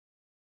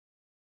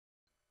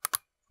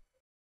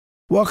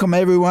Welcome,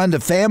 everyone, to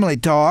Family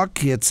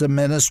Talk. It's a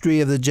ministry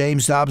of the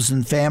James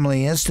Dobson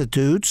Family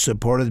Institute,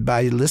 supported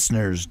by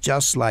listeners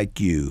just like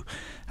you.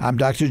 I'm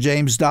Dr.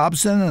 James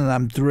Dobson, and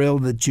I'm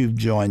thrilled that you've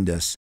joined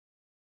us.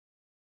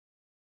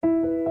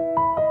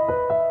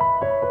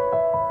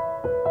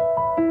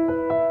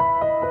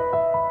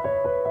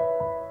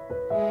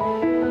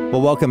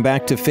 Well, welcome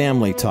back to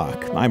Family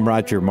Talk. I'm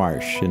Roger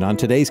Marsh, and on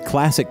today's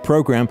classic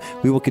program,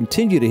 we will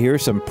continue to hear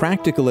some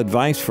practical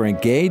advice for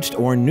engaged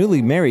or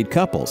newly married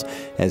couples,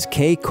 as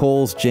Kay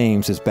Coles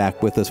James is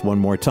back with us one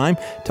more time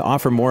to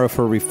offer more of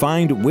her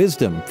refined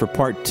wisdom for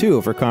part 2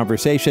 of her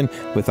conversation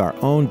with our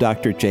own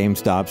Dr.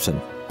 James Dobson.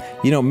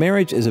 You know,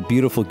 marriage is a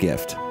beautiful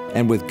gift,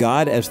 and with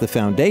God as the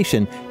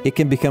foundation, it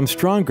can become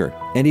stronger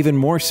and even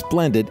more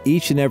splendid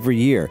each and every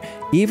year,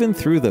 even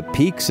through the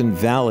peaks and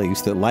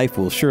valleys that life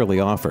will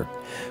surely offer.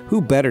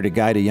 Who better to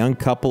guide a young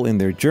couple in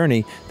their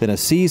journey than a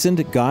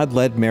seasoned,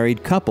 God-led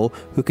married couple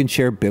who can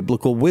share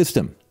biblical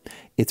wisdom?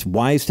 It's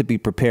wise to be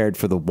prepared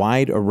for the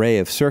wide array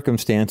of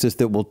circumstances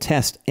that will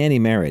test any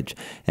marriage,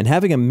 and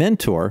having a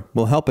mentor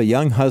will help a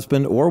young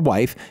husband or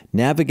wife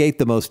navigate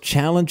the most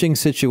challenging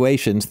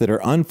situations that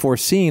are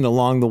unforeseen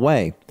along the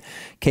way.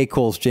 Kay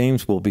Coles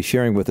James will be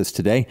sharing with us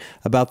today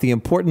about the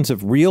importance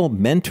of real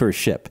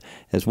mentorship,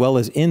 as well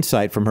as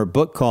insight from her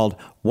book called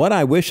What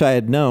I Wish I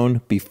Had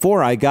Known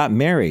Before I Got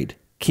Married,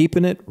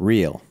 Keeping It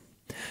Real.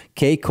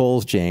 Kay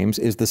Coles James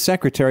is the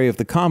Secretary of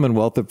the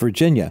Commonwealth of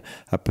Virginia,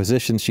 a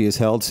position she has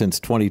held since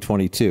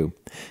 2022.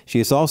 She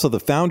is also the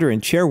founder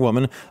and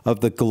chairwoman of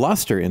the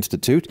Gloucester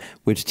Institute,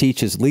 which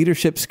teaches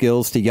leadership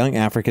skills to young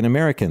African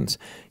Americans.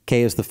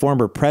 Kay is the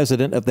former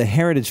president of the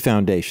Heritage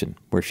Foundation,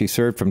 where she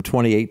served from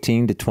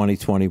 2018 to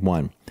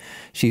 2021.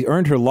 She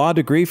earned her law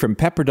degree from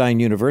Pepperdine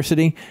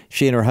University.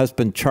 She and her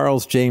husband,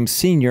 Charles James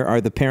Sr.,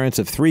 are the parents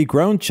of 3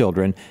 grown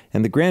children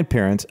and the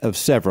grandparents of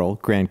several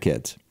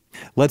grandkids.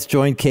 Let's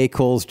join Kay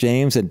Coles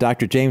James and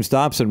Dr. James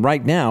Dobson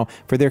right now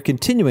for their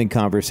continuing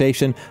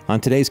conversation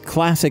on today's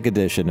classic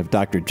edition of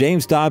Dr.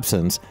 James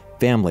Dobson's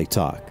Family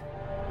Talk.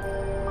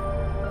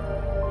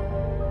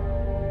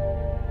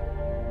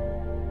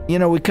 You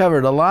know, we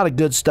covered a lot of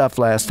good stuff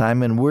last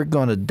time, and we're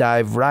going to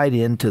dive right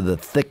into the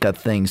thick of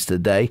things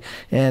today.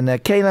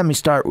 And Kay, let me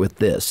start with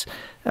this.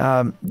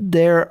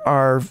 There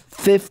are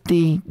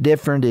 50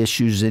 different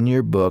issues in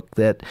your book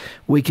that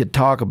we could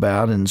talk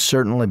about and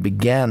certainly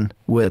begin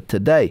with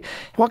today.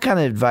 What kind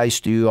of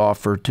advice do you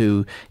offer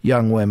to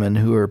young women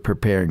who are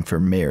preparing for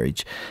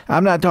marriage?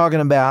 I'm not talking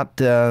about,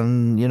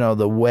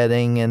 the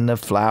wedding and the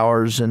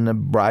flowers and the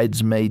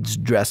bridesmaids'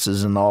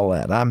 dresses and all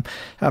that.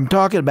 I'm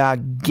talking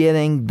about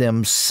getting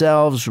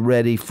themselves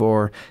ready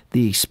for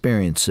the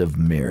experience of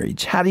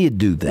marriage. How do you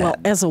do that? Well,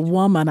 as a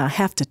woman, I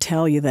have to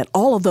tell you that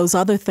all of those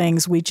other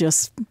things we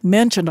just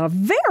mentioned are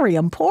very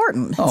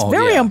important. It's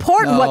very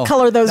important what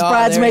color those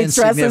bridesmaids'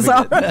 dresses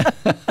are.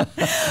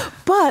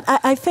 But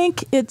I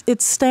think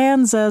it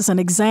stands as an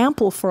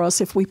example for us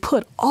if we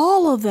put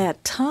all of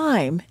that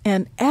time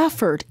and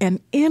effort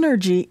and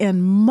energy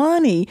and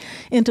money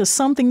into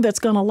something that's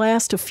going to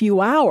last a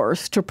few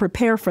hours to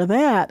prepare for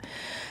that.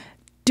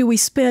 Do we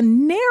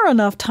spend near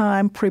enough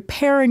time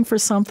preparing for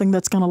something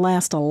that's going to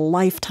last a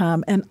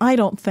lifetime? And I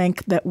don't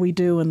think that we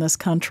do in this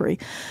country.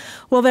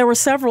 Well, there were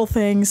several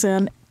things,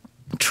 and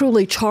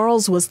truly,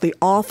 Charles was the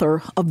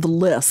author of the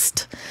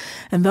list.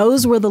 And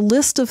those were the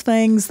list of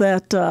things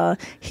that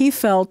he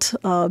felt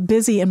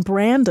Busy and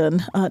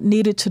Brandon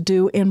needed to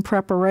do in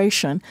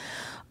preparation.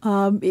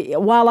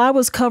 While I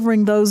was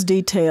covering those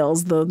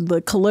details,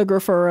 the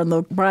calligrapher and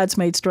the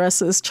bridesmaids'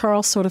 dresses,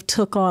 Charles sort of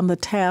took on the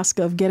task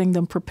of getting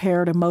them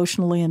prepared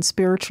emotionally and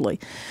spiritually.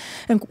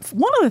 And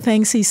one of the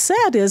things he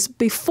said is,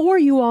 before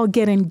you all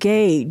get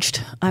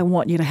engaged, I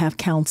want you to have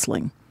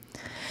counseling.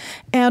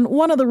 And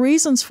one of the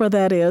reasons for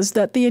that is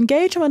that the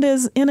engagement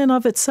is in and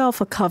of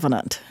itself a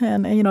covenant.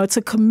 And it's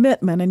a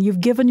commitment, and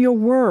you've given your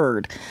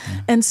word.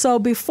 And so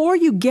before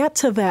you get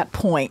to that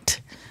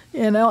point,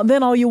 then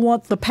all you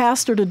want the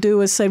pastor to do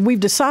is say, we've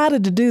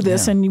decided to do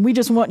this, and we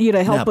just want you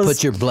to help us.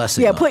 Put your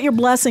blessing on. Put your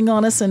blessing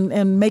on us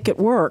and make it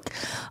work.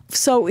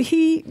 So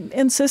he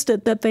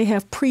insisted that they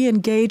have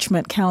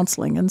pre-engagement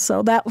counseling, and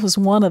so that was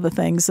one of the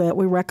things that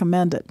we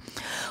recommended.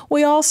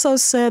 We also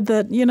said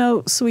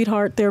that,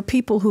 sweetheart, there are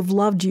people who've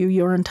loved you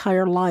your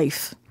entire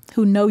life,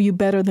 who know you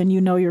better than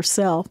you know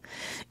yourself.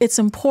 It's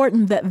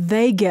important that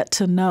they get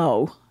to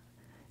know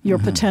your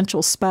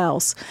potential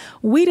spouse.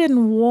 We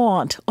didn't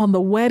want on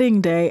the wedding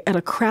day at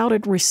a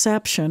crowded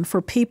reception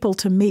for people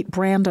to meet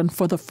Brandon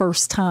for the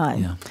first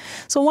time. Yeah.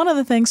 So one of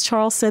the things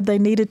Charles said they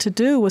needed to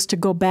do was to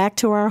go back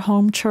to our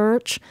home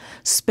church,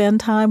 spend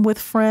time with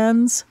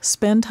friends,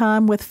 spend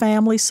time with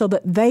family so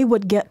that they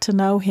would get to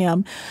know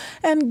him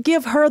and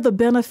give her the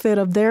benefit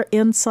of their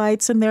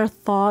insights and their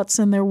thoughts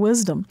and their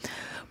wisdom.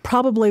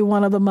 Probably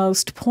one of the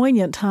most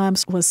poignant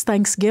times was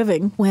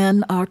Thanksgiving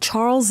when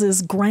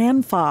Charles's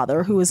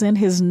grandfather, who was in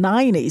his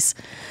 90s,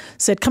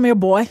 said, "Come here,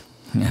 boy,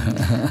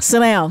 sit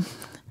down."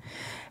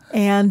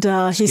 And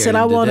he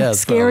said,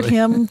 scared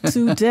him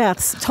to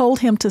death, told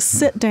him to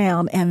sit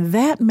down. And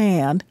that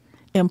man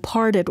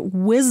imparted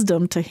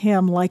wisdom to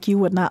him like you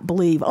would not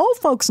believe. Old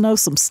folks know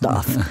some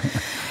stuff.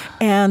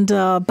 And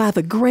by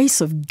the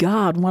grace of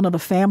God, one of the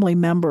family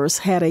members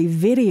had a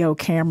video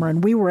camera,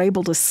 and we were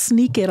able to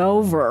sneak it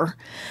over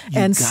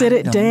and sit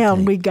it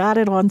down. We got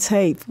it on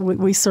tape.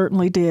 We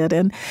certainly did.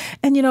 And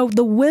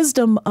the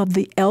wisdom of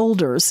the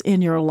elders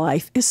in your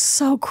life is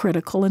so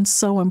critical and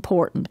so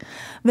important.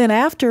 Then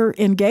after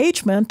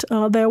engagement,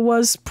 there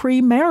was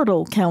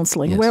premarital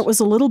counseling, where it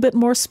was a little bit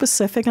more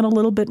specific and a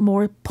little bit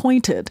more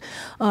pointed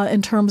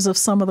in terms of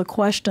some of the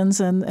questions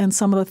and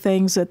some of the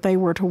things that they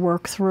were to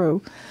work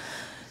through.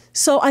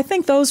 So I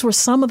think those were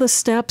some of the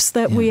steps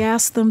that we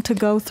asked them to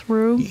go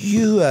through.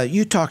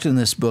 You talked in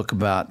this book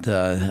about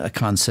a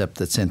concept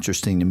that's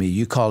interesting to me.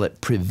 You call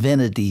it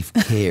preventative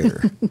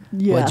care.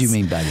 Yes. What do you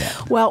mean by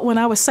that? Well, when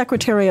I was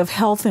Secretary of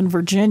Health in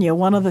Virginia,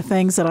 one of the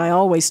things that I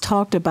always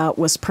talked about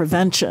was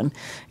prevention.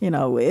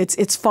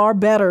 It's far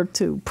better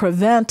to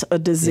prevent a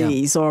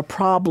disease or a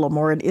problem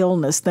or an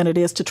illness than it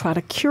is to try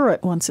to cure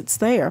it once it's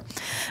there.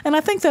 And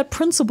I think that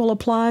principle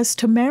applies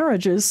to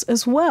marriages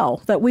as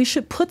well, that we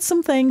should put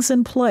some things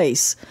in place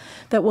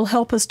that will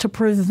help us to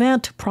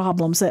prevent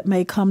problems that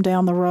may come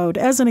down the road.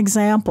 As an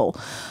example,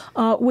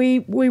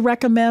 we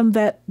recommend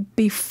that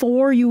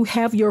before you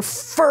have your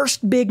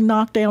first big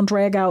knockdown,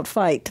 drag-out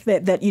fight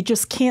that you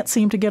just can't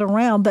seem to get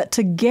around, that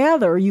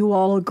together you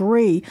all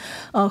agree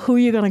who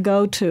you're going to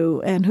go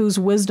to and whose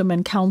wisdom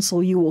and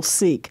counsel you will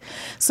seek,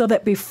 so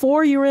that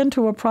before you're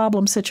into a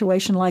problem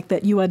situation like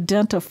that, you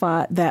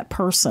identify that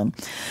person.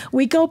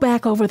 We go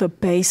back over the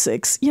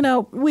basics.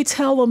 We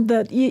tell them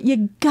that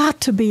you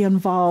got to be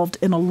involved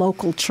in a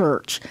local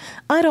church.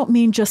 I don't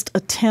mean just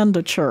attend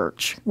a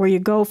church where you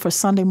go for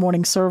Sunday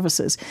morning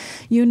services.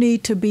 You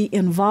need to be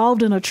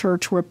involved in a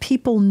church where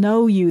people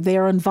know you. They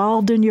are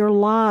involved in your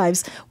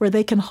lives, where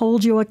they can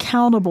hold you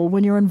accountable.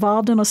 When you're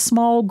involved in a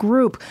small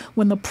group,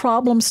 when the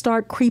problems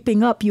start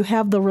creeping up, you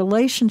have the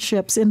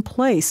relationships in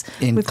place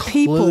with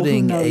people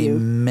who know you. Including a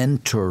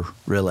mentor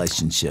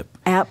relationship.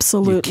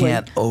 Absolutely. You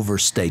can't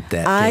overstate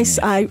that.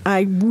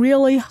 I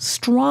really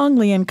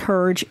strongly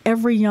encourage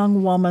every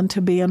young woman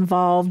to be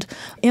involved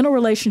in a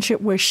relationship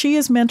where she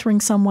is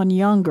mentoring someone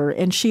younger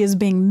and she is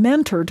being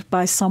mentored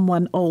by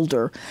someone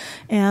older.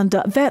 And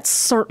that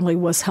certainly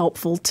was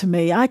helpful to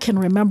me. I can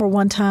remember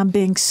one time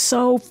being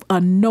so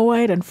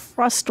annoyed and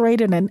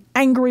frustrated and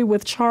angry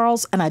with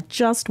Charles, and I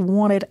just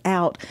wanted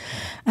out.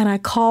 And I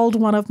called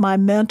one of my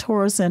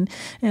mentors, and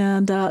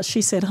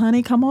she said,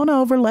 "Honey, come on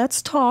over.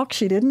 Let's talk."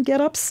 She didn't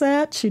get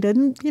upset. She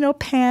didn't,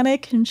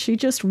 panic, and she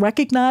just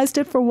recognized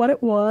it for what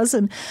it was.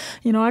 And,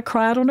 I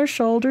cried on her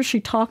shoulder. She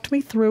talked me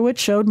through it,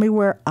 showed me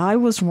where I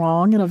was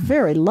wrong in a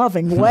very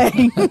loving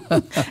way,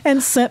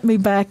 and sent me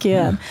back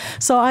in.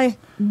 So I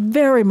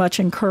very much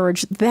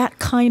encourage that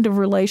kind of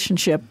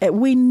relationship.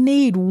 We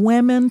need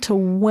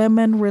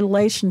women-to-women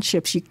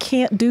relationships. You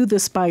can't do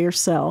this by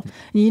yourself.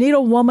 You need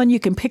a woman you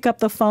can pick up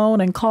the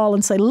phone and call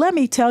and say, "Let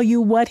me tell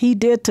you what he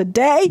did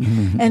today."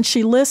 And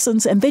she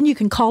listens, and then you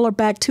can call her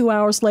back 2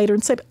 hours later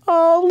and say,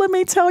 "Oh, let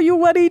me tell you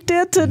what he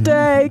did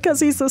today," because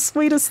he's the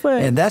sweetest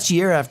thing. And that's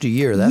year after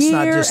year. That's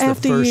not just the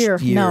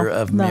first year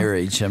of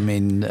marriage. I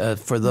mean,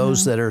 for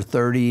those that are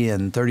 30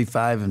 and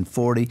 35 and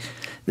 40,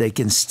 they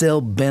can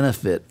still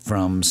benefit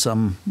from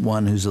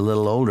someone who's a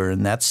little older,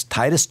 and that's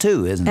Titus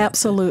 2, isn't it?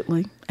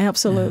 Absolutely.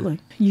 Absolutely.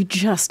 You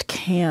just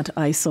can't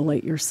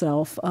isolate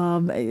yourself.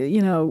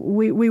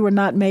 We were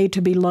not made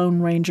to be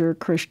Lone Ranger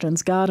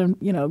Christians. God,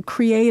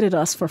 created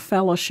us for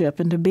fellowship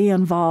and to be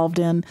involved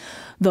in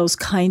those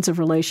kinds of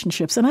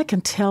relationships. And I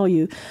can tell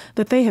you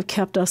that they have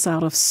kept us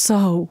out of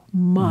so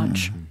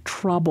much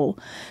trouble.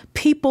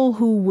 People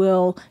who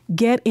will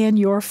get in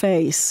your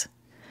face,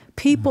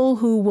 people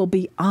who will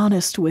be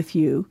honest with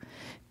you,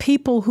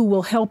 people who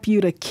will help you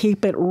to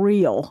keep it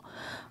real.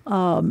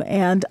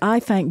 And I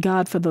thank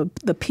God for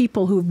the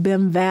people who've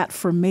been that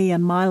for me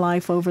in my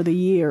life over the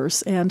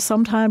years. And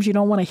sometimes you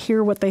don't want to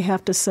hear what they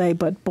have to say,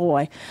 but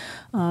boy,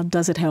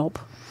 does it help.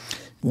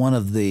 One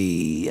of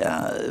the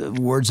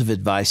words of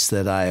advice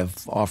that I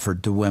have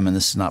offered to women,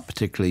 this is not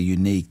particularly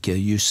unique,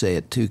 you say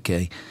it too,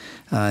 Kay,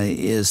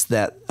 is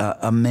that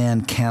a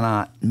man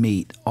cannot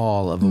meet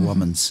all of a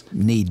woman's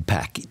need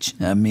package.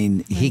 I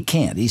mean, he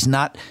can't. He's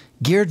not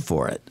geared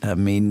for it. I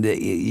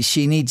mean,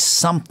 she needs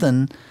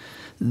something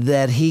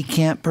that he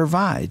can't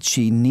provide.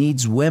 She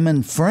needs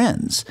women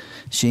friends.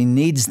 She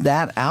needs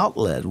that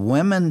outlet.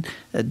 Women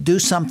do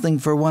something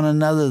for one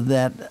another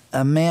that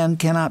a man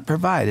cannot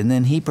provide, and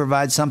then he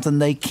provides something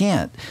they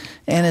can't.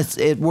 And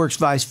it works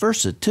vice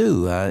versa,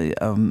 too.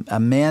 A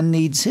man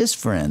needs his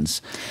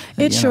friends.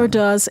 It sure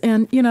does.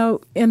 And,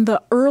 in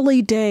the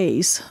early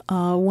days,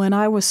 when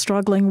I was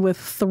struggling with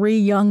 3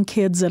 young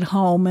kids at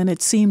home, and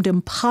it seemed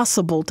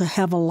impossible to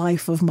have a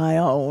life of my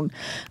own.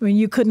 I mean,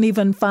 you couldn't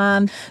even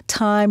find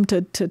time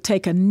to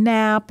take a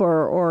nap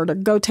or to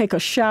go take a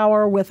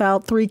shower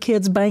without 3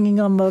 kids banging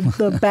on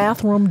the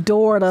bathroom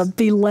door to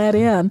be let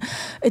in.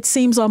 It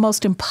seems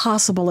almost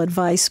impossible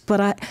advice,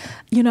 but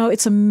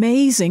it's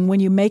amazing when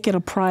you make it a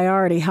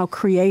priority how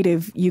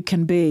creative you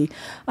can be.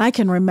 I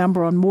can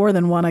remember on more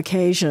than one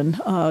occasion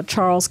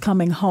Charles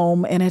coming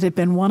home, and it had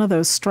been one of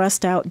those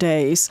stressed out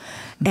days,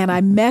 and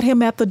I met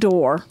him at the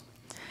door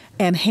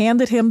and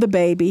handed him the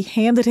baby,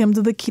 handed him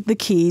the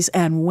keys,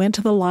 and went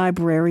to the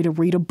library to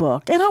read a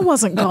book. And I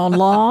wasn't gone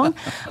long.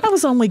 I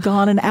was only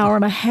gone an hour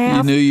and a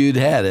half. You knew you'd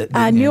had it.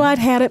 I knew I'd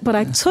had it, but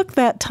I took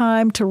that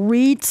time to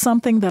read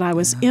something that I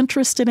was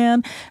interested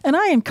in. And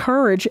I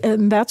encourage,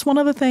 and that's one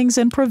of the things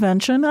in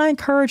prevention, I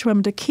encourage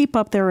women to keep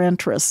up their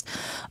interest,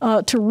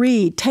 to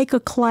read, take a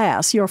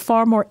class. You're a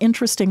far more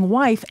interesting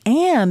wife.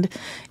 And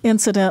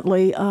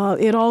incidentally,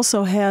 it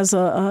also has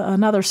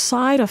another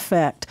side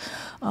effect.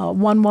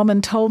 One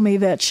woman told me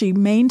that she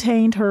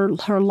maintained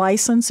her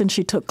license and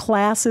she took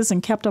classes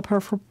and kept up her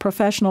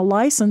professional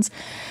license.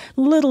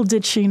 Little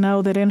did she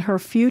know that in her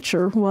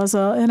future was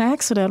an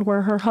accident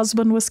where her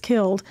husband was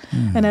killed.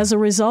 And as a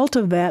result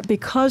of that,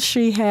 because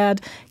she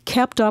had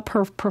kept up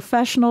her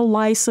professional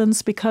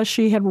license, because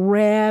she had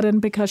read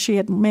and because she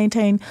had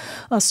maintained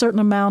a certain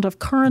amount of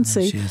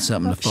currency,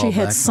 she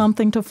had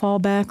something to fall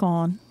back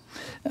on.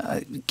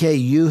 Kay,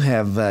 you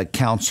have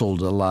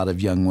counseled a lot of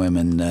young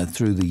women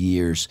through the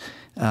years.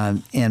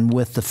 And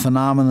with the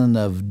phenomenon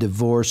of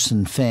divorce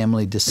and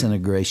family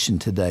disintegration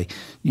today,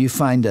 you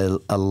find a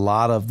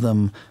lot of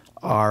them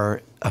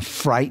are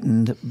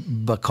frightened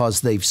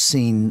because they've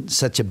seen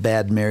such a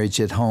bad marriage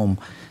at home.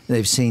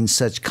 They've seen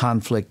such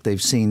conflict.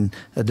 They've seen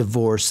a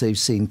divorce. They've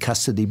seen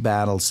custody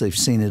battles. They've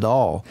seen it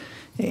all.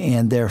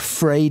 And they're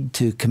afraid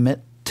to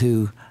commit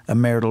to a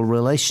marital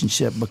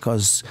relationship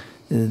because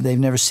they've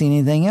never seen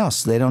anything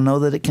else. They don't know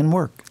that it can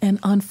work. And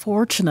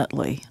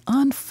unfortunately,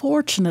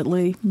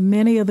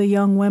 many of the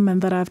young women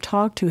that I've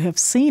talked to have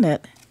seen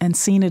it and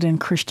seen it in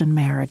Christian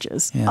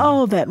marriages. Yeah.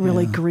 Oh, that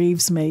really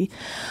grieves me.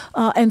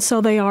 And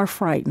so they are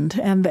frightened,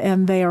 and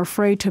they are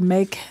afraid to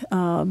make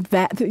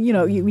that.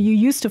 You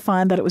used to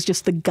find that it was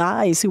just the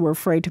guys who were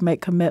afraid to make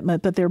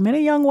commitment, but there are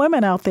many young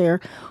women out there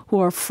who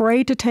are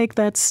afraid to take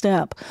that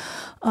step.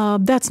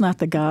 That's not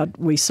the God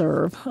we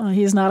serve.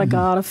 He's not a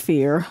God of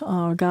fear,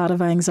 a God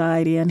of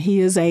anxiety, and He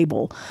is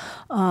able.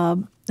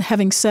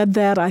 Having said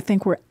that, I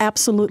think we're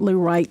absolutely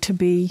right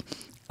to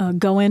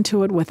go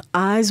into it with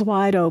eyes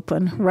wide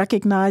open,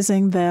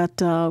 recognizing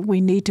that we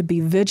need to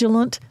be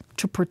vigilant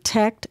to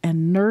protect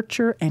and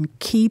nurture and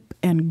keep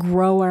and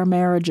grow our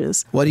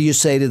marriages. What do you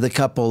say to the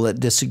couple that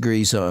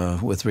disagrees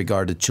with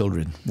regard to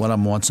children? One of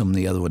them wants them,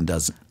 the other one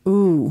doesn't.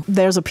 Ooh,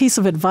 there's a piece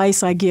of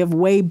advice I give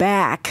way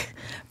back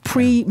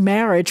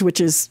pre-marriage, which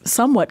is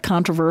somewhat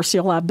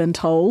controversial, I've been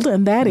told,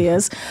 and that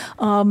is,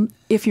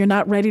 if you're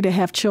not ready to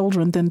have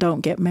children, then don't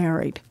get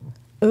married.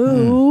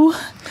 Ooh.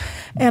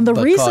 And the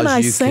reason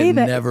I say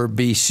that, never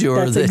be sure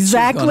that's that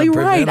exactly you're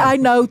right. I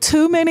know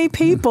too many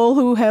people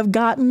who have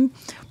gotten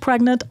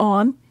pregnant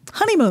on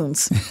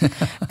honeymoons.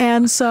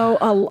 And so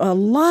a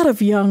lot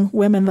of young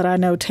women that I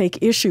know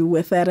take issue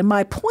with that. And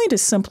my point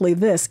is simply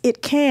this: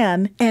 it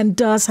can and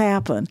does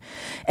happen.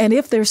 And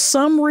if there's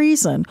some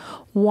reason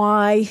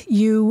why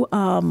you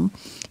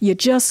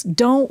just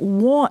don't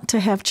want to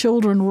have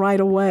children right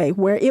away,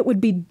 where it would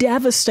be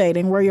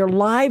devastating, where your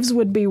lives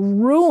would be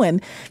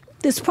ruined,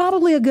 it's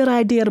probably a good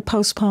idea to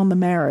postpone the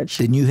marriage.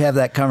 Didn't you have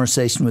that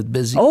conversation with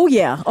Busy? Oh,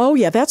 yeah.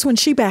 That's when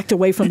she backed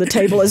away from the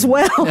table as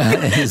well.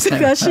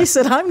 Because she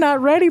said, I'm not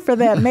ready for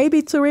that.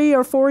 Maybe 3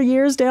 or 4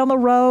 years down the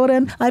road,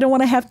 and I don't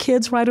want to have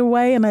kids right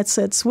away. And I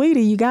said,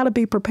 sweetie, you got to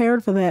be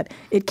prepared for that.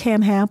 It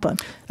can happen.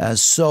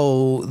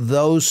 So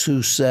those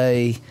who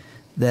say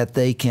that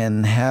they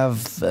can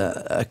have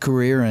a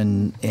career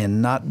and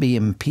not be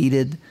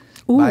impeded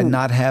by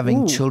not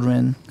having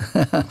children.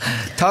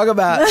 Talk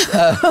about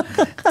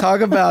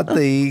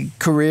the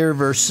career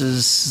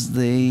versus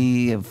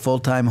the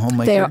full-time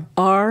homemaker. There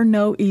are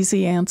no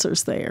easy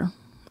answers there.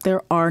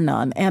 There are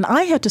none. And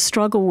I had to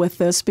struggle with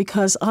this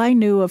because I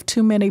knew of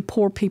too many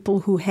poor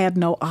people who had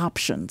no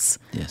options,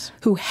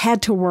 who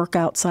had to work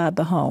outside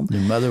the home.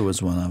 Your mother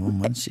was one of them,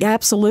 wasn't she?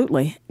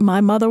 Absolutely.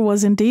 My mother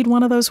was indeed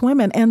one of those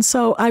women. And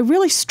so I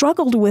really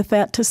struggled with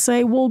that to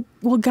say, well,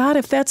 God,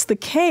 if that's the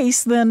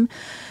case, then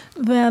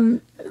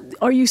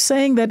are you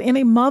saying that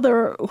any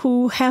mother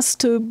who has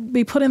to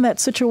be put in that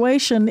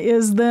situation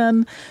is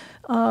then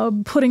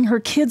putting her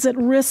kids at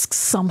risk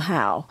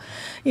somehow?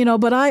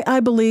 But I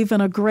believe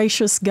in a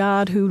gracious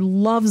God who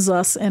loves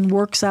us and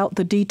works out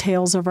the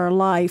details of our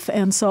life.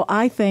 And so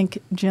I think,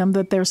 Jim,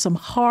 that there's some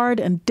hard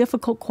and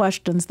difficult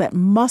questions that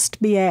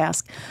must be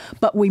asked,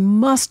 but we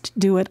must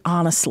do it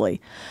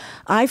honestly.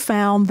 I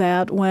found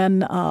that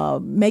when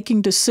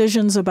making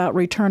decisions about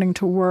returning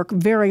to work,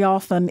 very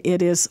often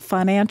it is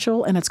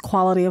financial and it's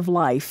quality of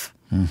life.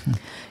 Mm-hmm.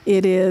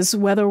 It is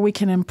whether we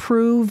can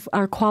improve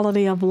our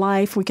quality of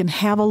life, we can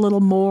have a little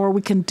more,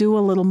 we can do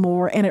a little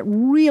more, and it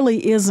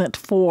really isn't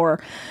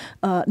for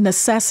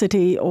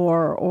necessity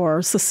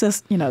or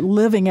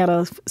living at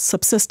a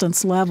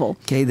subsistence level.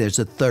 Okay, there's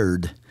a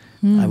third.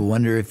 I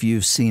wonder if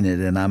you've seen it,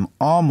 and I'm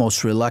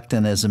almost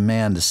reluctant as a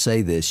man to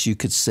say this. You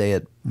could say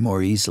it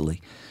more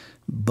easily.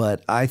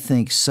 But I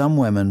think some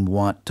women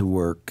want to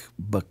work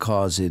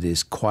because it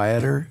is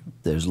quieter.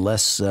 There's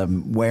less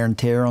wear and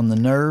tear on the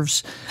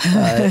nerves.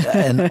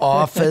 An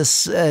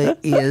office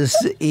is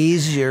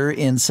easier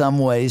in some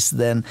ways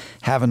than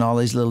having all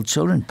these little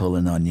children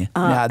pulling on you.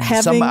 Now,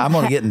 I'm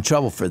going to get in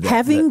trouble for that.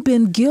 Having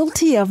been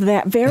guilty of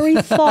that very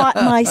thought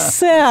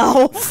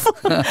myself,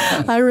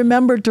 I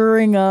remember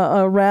during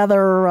a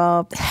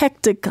rather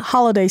hectic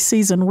holiday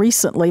season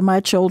recently, my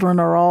children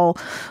are all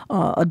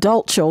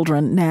adult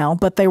children now,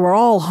 but they were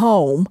all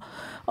home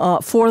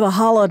for the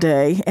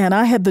holiday, and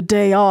I had the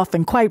day off,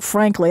 and quite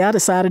frankly, I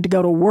decided to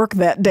go to work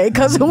that day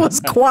because it was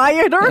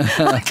quieter.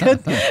 I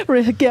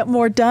could get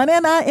more done,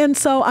 and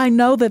so I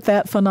know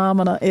that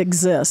phenomena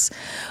exists.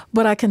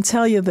 But I can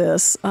tell you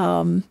this.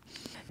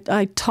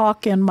 I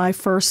talk in my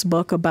first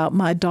book about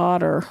my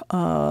daughter,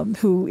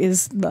 who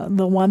is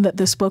the one that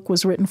this book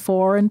was written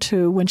for, and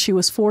to, when she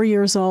was 4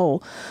 years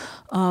old,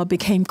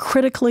 became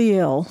critically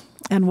ill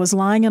and was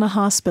lying in a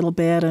hospital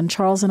bed, and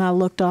Charles and I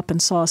looked up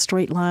and saw a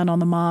straight line on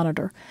the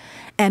monitor.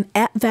 And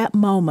at that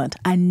moment,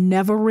 I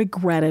never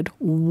regretted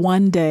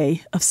one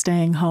day of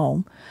staying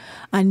home.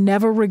 I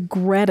never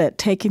regretted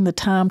taking the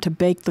time to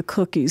bake the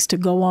cookies, to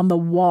go on the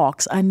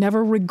walks. I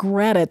never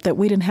regretted that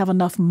we didn't have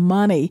enough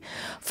money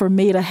for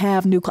me to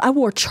have new clothes. I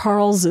wore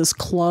Charles's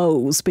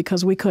clothes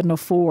because we couldn't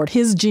afford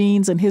his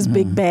jeans and his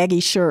big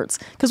baggy shirts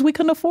because we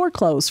couldn't afford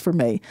clothes for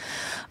me.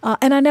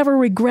 And I never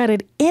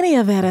regretted any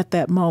of that at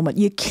that moment.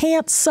 You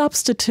can't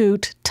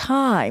substitute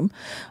time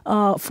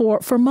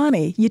for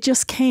money. You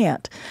just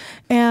can't.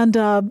 And,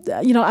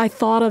 I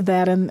thought of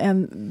that,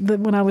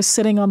 when I was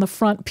sitting on the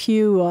front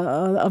pew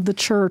of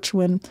the church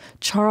when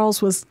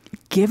Charles was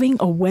giving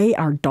away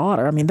our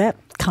daughter. I mean, that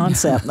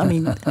concept. I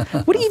mean,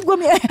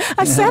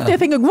 I sat there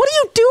thinking, what are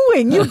you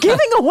doing? You're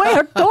giving away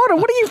our daughter.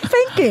 What are you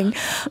thinking?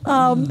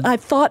 I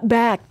thought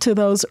back to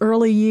those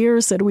early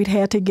years that we'd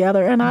had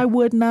together, and I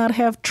would not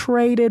have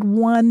traded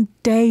one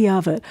day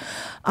of it.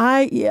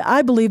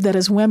 I believe that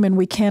as women,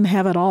 we can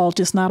have it all,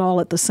 just not all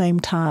at the same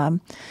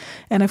time.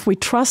 And if we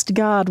trust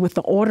God with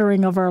the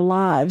ordering of our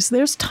lives,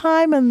 there's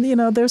time and,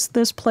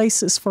 there's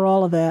places for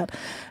all of that.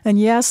 And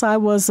yes, I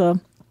was a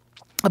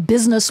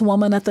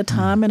businesswoman at the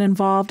time and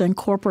involved in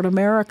corporate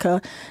America.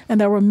 And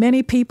there were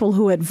many people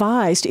who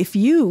advised, if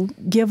you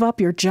give up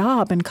your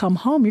job and come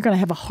home, you're going to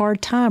have a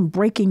hard time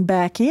breaking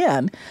back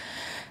in.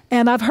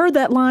 And I've heard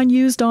that line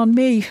used on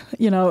me,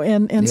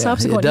 in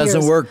subsequent years. It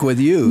doesn't work with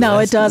you. No,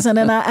 it doesn't.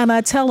 And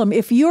I tell them,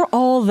 if you're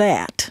all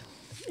that,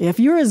 if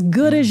you're as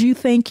good as you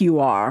think you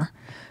are,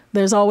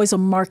 there's always a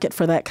market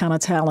for that kind of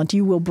talent.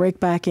 You will break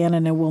back in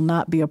and it will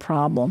not be a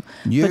problem.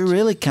 You're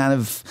really kind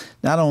of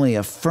not only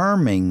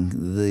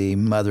affirming the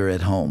mother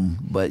at home,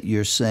 but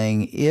you're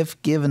saying if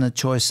given a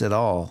choice at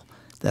all,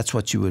 that's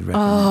what you would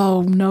recommend.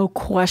 Oh, no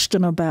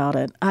question about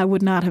it. I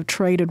would not have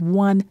traded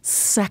 1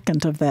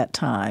 second of that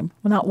time.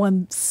 Not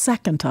 1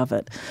 second of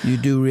it. You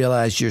do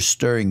realize you're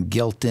stirring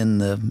guilt in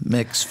the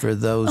mix for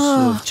those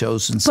who have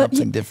chosen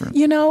something different.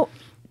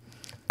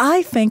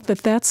 I think that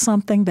that's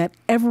something that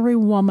every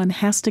woman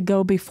has to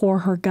go before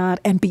her God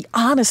and be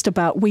honest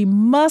about. We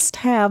must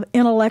have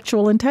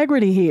intellectual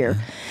integrity here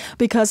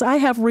because I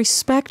have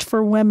respect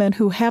for women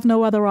who have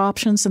no other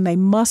options and they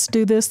must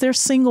do this. There's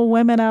single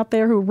women out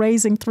there who are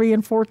raising 3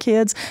 and 4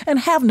 kids and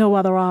have no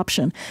other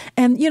option.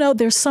 And,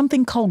 there's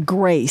something called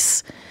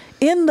grace.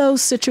 In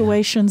those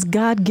situations,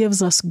 God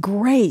gives us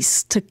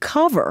grace to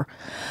cover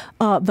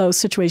those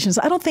situations.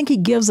 I don't think He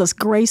gives us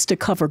grace to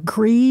cover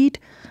greed.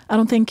 I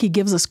don't think He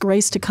gives us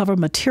grace to cover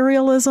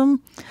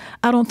materialism.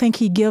 I don't think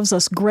He gives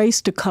us grace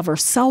to cover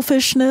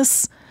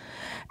selfishness.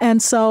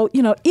 And so,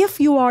 if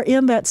you are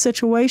in that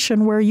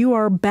situation where you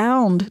are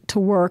bound to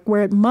work,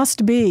 where it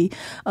must be,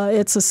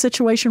 it's a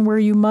situation where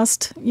you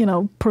must,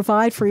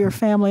 provide for your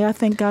family, I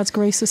think God's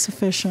grace is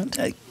sufficient.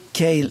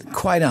 Kay,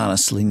 quite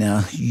honestly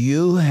now,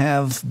 you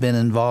have been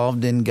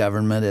involved in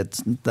government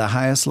at the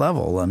highest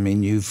level. I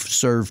mean, you've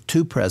served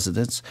 2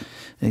 presidents.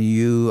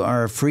 You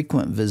are a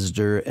frequent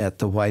visitor at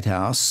the White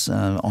House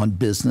on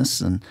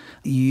business, and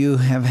you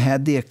have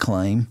had the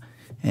acclaim,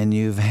 and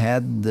you've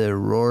had the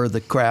roar of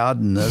the crowd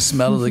and the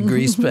smell of the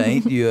grease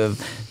paint. You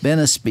have been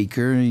a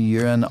speaker.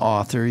 You're an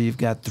author. You've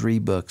got 3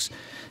 books.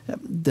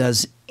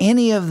 Does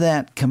any of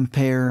that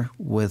compare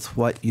with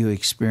what you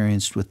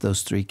experienced with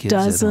those 3 kids?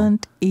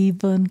 Doesn't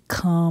even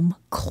come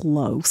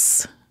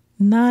close.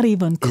 Not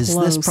even close. Is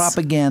this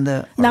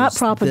propaganda? Not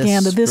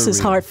propaganda. This is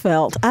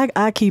heartfelt.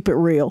 I keep it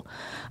real.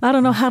 I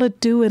don't know how to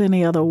do it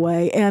any other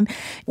way. And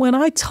when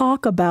I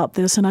talk about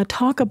this, and I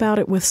talk about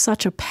it with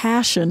such a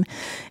passion,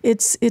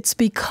 it's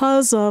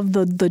because of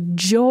the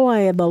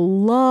joy, the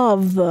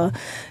love,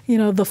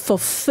 the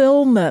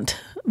fulfillment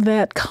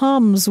that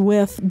comes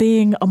with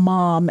being a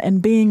mom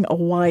and being a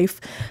wife,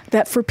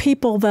 that for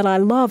people that I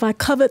love, I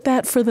covet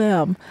that for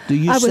them. Do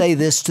you say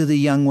this to the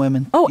young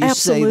women? Oh, you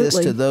absolutely. You say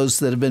this to those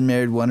that have been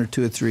married 1 or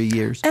 2 or 3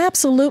 years?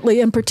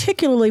 Absolutely, and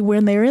particularly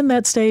when they're in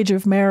that stage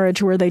of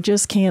marriage where they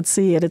just can't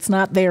see it. It's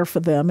not there for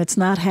them. It's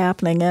not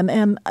happening.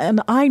 And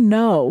I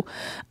know,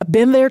 I've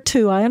been there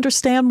too. I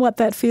understand what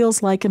that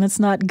feels like, and it's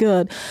not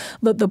good.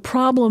 But the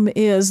problem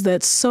is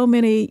that so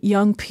many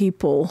young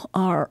people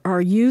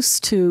are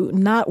used to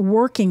not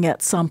working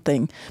at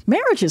something.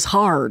 Marriage is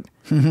hard.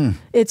 Mm-hmm.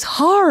 It's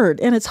hard,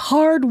 and it's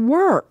hard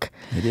work.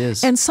 It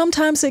is. And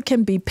sometimes it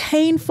can be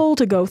painful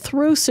to go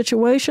through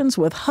situations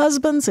with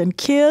husbands and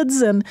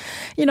kids. And,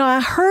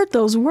 I heard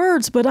those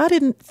words, but I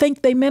didn't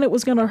think they meant it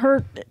was going to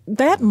hurt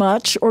that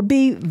much or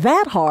be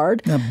that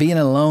hard. Now, being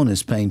alone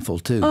is painful,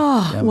 too.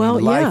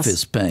 Life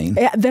is pain.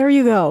 There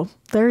you go.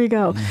 There you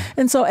go.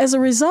 And so as a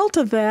result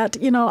of that,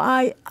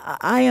 I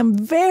am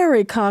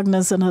very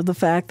cognizant of the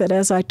fact that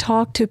as I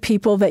talk to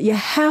people that you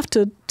have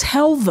to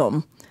tell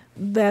them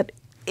that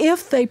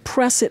if they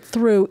press it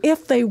through,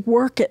 if they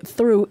work it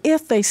through,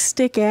 if they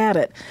stick at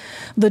it,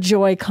 the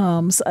joy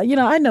comes.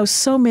 I know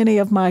so many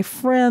of my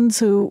friends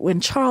who,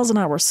 when Charles and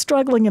I were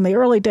struggling in the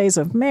early days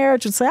of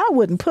marriage, would say, I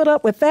wouldn't put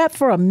up with that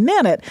for a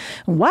minute.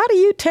 Why do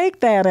you take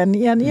that? And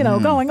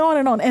going on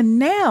and on. And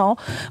now,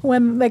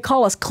 when they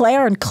call us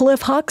Claire and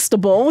Cliff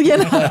Huxtable,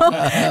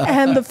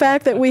 and the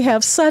fact that we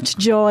have such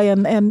joy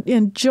and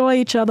enjoy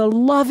each other,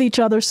 love each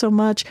other so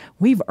much,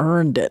 we've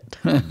earned it.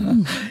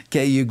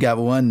 Okay, you got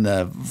one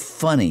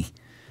funny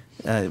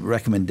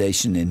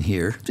recommendation in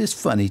here. It's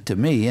funny to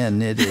me,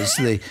 and it is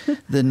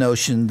the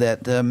notion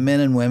that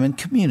men and women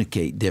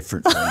communicate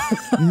differently.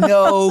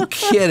 No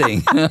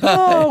kidding.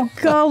 Oh,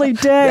 golly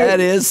day. That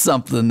is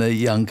something that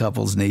young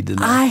couples need to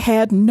know. I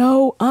had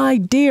no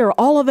idea.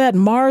 All of that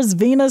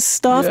Mars-Venus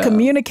stuff,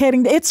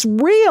 communicating, it's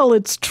real,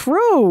 it's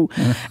true.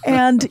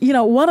 And,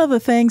 one of the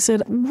things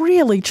that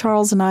really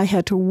Charles and I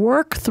had to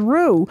work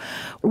through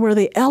were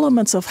the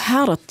elements of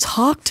how to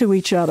talk to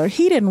each other.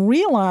 He didn't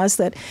realize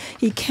that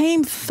he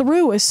came through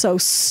as so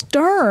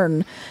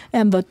stern,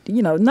 and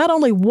not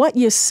only what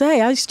you say.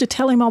 I used to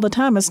tell him all the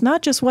time, it's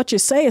not just what you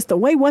say, it's the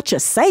way what you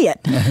say it.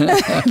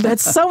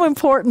 That's so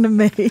important to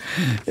me.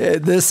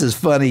 This is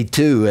funny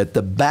too. At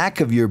the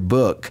back of your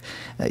book,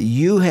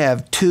 you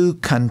have 2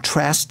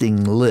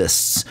 contrasting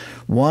lists,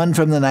 one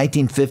from the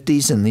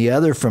 1950s and the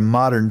other from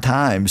modern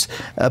times,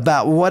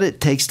 about what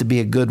it takes to be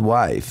a good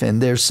wife.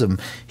 And there's some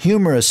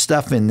humorous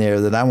stuff in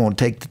there that I won't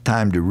take the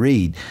time to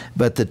read.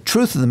 But the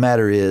truth of the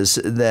matter is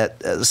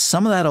that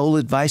some of that old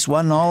advice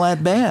wasn't all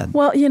that bad.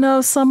 Well,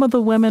 some of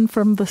the women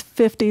from the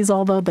 50s,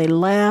 although they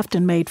laughed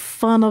and made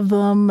fun of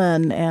them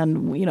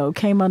and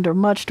came under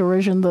much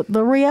derision,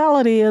 the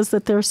reality is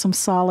that there's some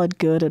solid,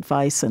 good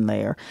advice in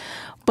there.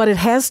 But it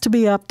has to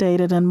be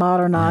updated and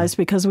modernized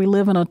because we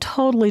live in a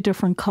totally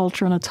different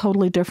culture and a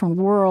totally different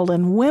world.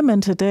 And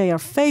women today are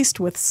faced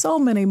with so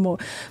many more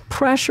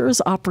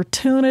pressures,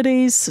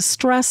 opportunities,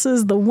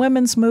 stresses. The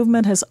women's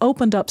movement has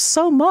opened up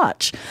so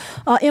much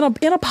in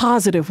a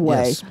positive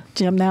way. Yes.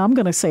 Jim, now I'm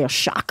going to say a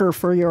shocker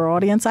for your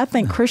audience. I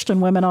think Christian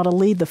women ought to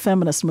lead the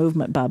feminist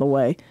movement, by the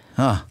way.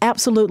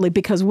 Absolutely,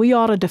 because we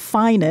ought to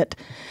define it.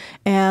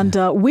 And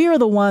we are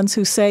the ones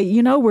who say,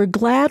 we're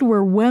glad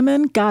we're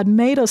women. God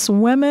made us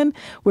women.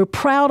 We're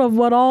proud of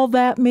what all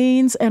that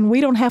means. And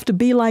we don't have to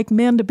be like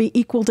men to be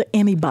equal to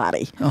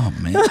anybody. Oh,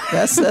 man,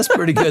 that's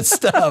pretty good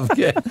stuff.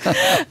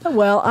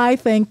 Well, I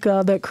think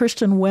that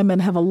Christian women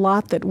have a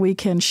lot that we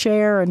can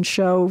share and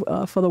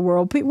show for the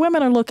world.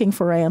 Women are looking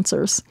for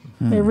answers.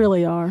 They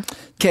really are.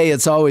 Kay,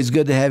 it's always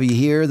good to have you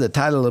here. The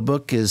title of the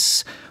book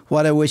is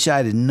What I Wish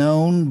I'd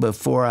Known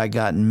Before I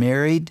Got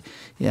Married.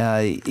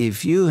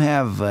 If you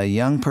have a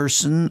young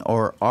person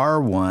or are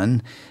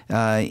one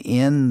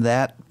in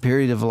that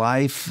period of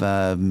life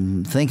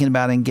thinking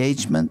about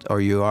engagement, or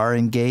you are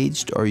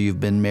engaged, or you've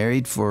been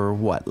married for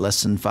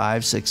less than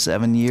 5, 6,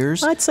 7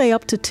 years? I'd say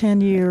up to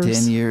 10 years.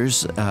 10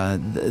 years.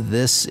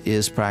 This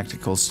is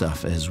practical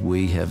stuff, as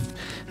we have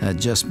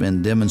just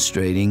been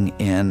demonstrating,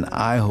 and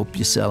I hope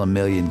you sell 1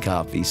 million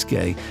copies,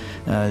 Kay.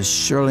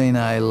 Shirley and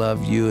I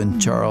love you and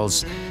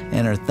Charles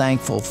and are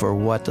thankful for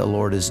what the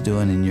Lord is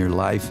doing in your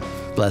life.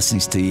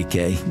 Blessings to you,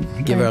 Kay.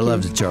 Give our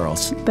love to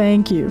Charles.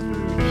 Thank you.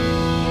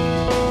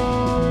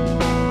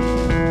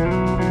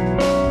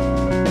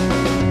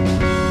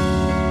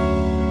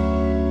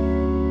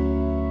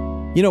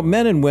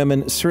 Men and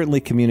women certainly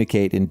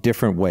communicate in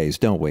different ways,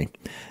 don't we?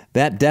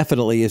 That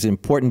definitely is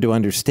important to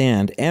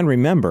understand and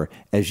remember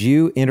as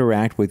you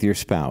interact with your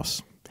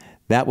spouse.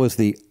 That was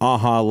the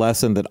aha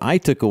lesson that I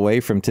took away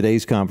from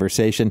today's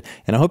conversation,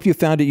 and I hope you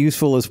found it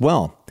useful as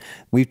well.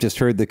 We've just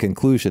heard the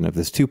conclusion of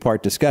this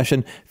two-part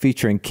discussion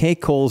featuring Kay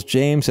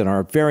Coles-James and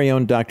our very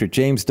own Dr.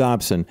 James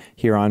Dobson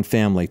here on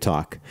Family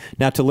Talk.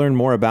 Now, to learn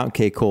more about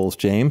Kay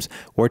Coles-James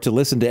or to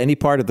listen to any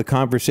part of the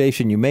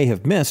conversation you may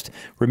have missed,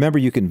 remember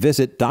you can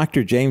visit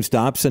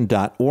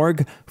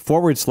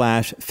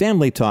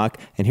drjamesdobson.org/Family Talk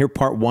and hear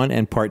Part 1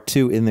 and Part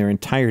 2 in their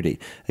entirety.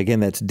 Again,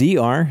 that's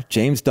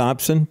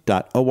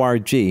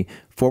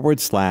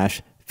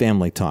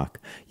drjamesdobson.org/Family Talk.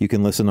 You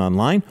can listen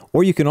online,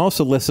 or you can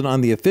also listen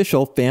on the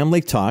official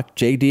Family Talk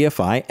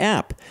JDFI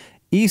app.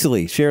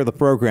 Easily share the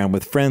program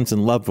with friends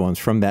and loved ones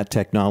from that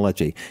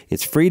technology.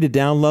 It's free to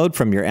download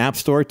from your app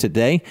store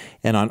today,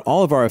 and on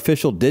all of our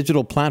official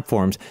digital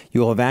platforms, you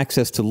will have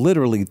access to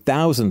literally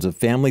thousands of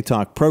Family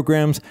Talk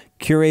programs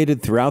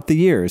curated throughout the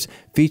years,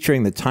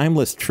 featuring the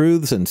timeless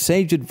truths and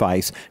sage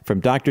advice from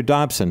Dr.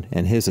 Dobson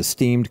and his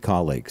esteemed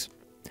colleagues.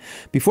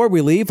 Before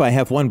we leave, I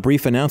have one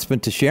brief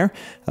announcement to share.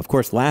 Of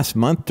course, last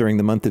month, during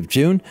the month of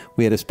June,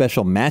 we had a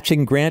special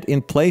matching grant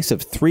in place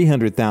of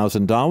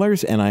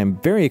 $300,000, and I am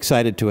very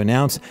excited to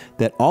announce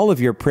that all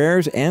of your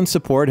prayers and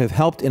support have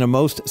helped in a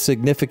most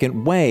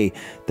significant way.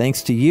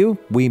 Thanks to you,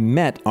 we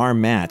met our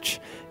match.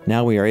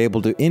 Now we are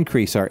able to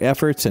increase our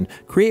efforts and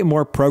create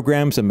more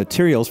programs and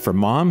materials for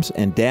moms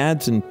and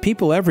dads and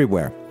people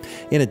everywhere.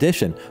 In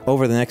addition,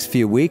 over the next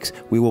few weeks,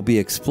 we will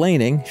be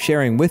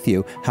sharing with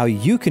you how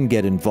you can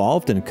get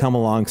involved and come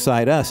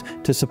alongside us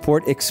to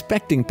support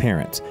expecting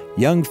parents,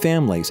 young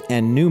families,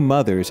 and new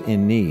mothers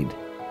in need.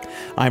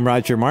 I'm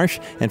Roger Marsh,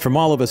 and from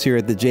all of us here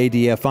at the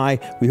JDFI,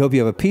 we hope you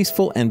have a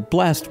peaceful and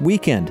blessed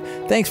weekend.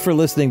 Thanks for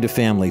listening to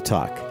Family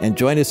Talk, and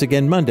join us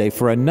again Monday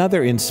for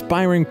another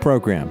inspiring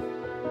program.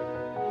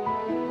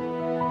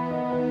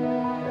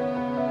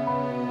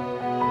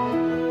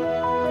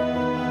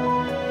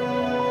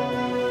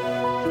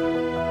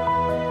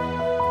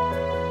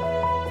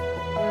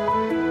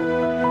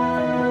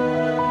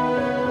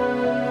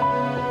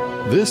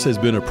 This has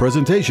been a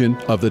presentation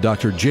of the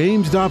Dr.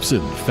 James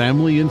Dobson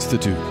Family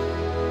Institute.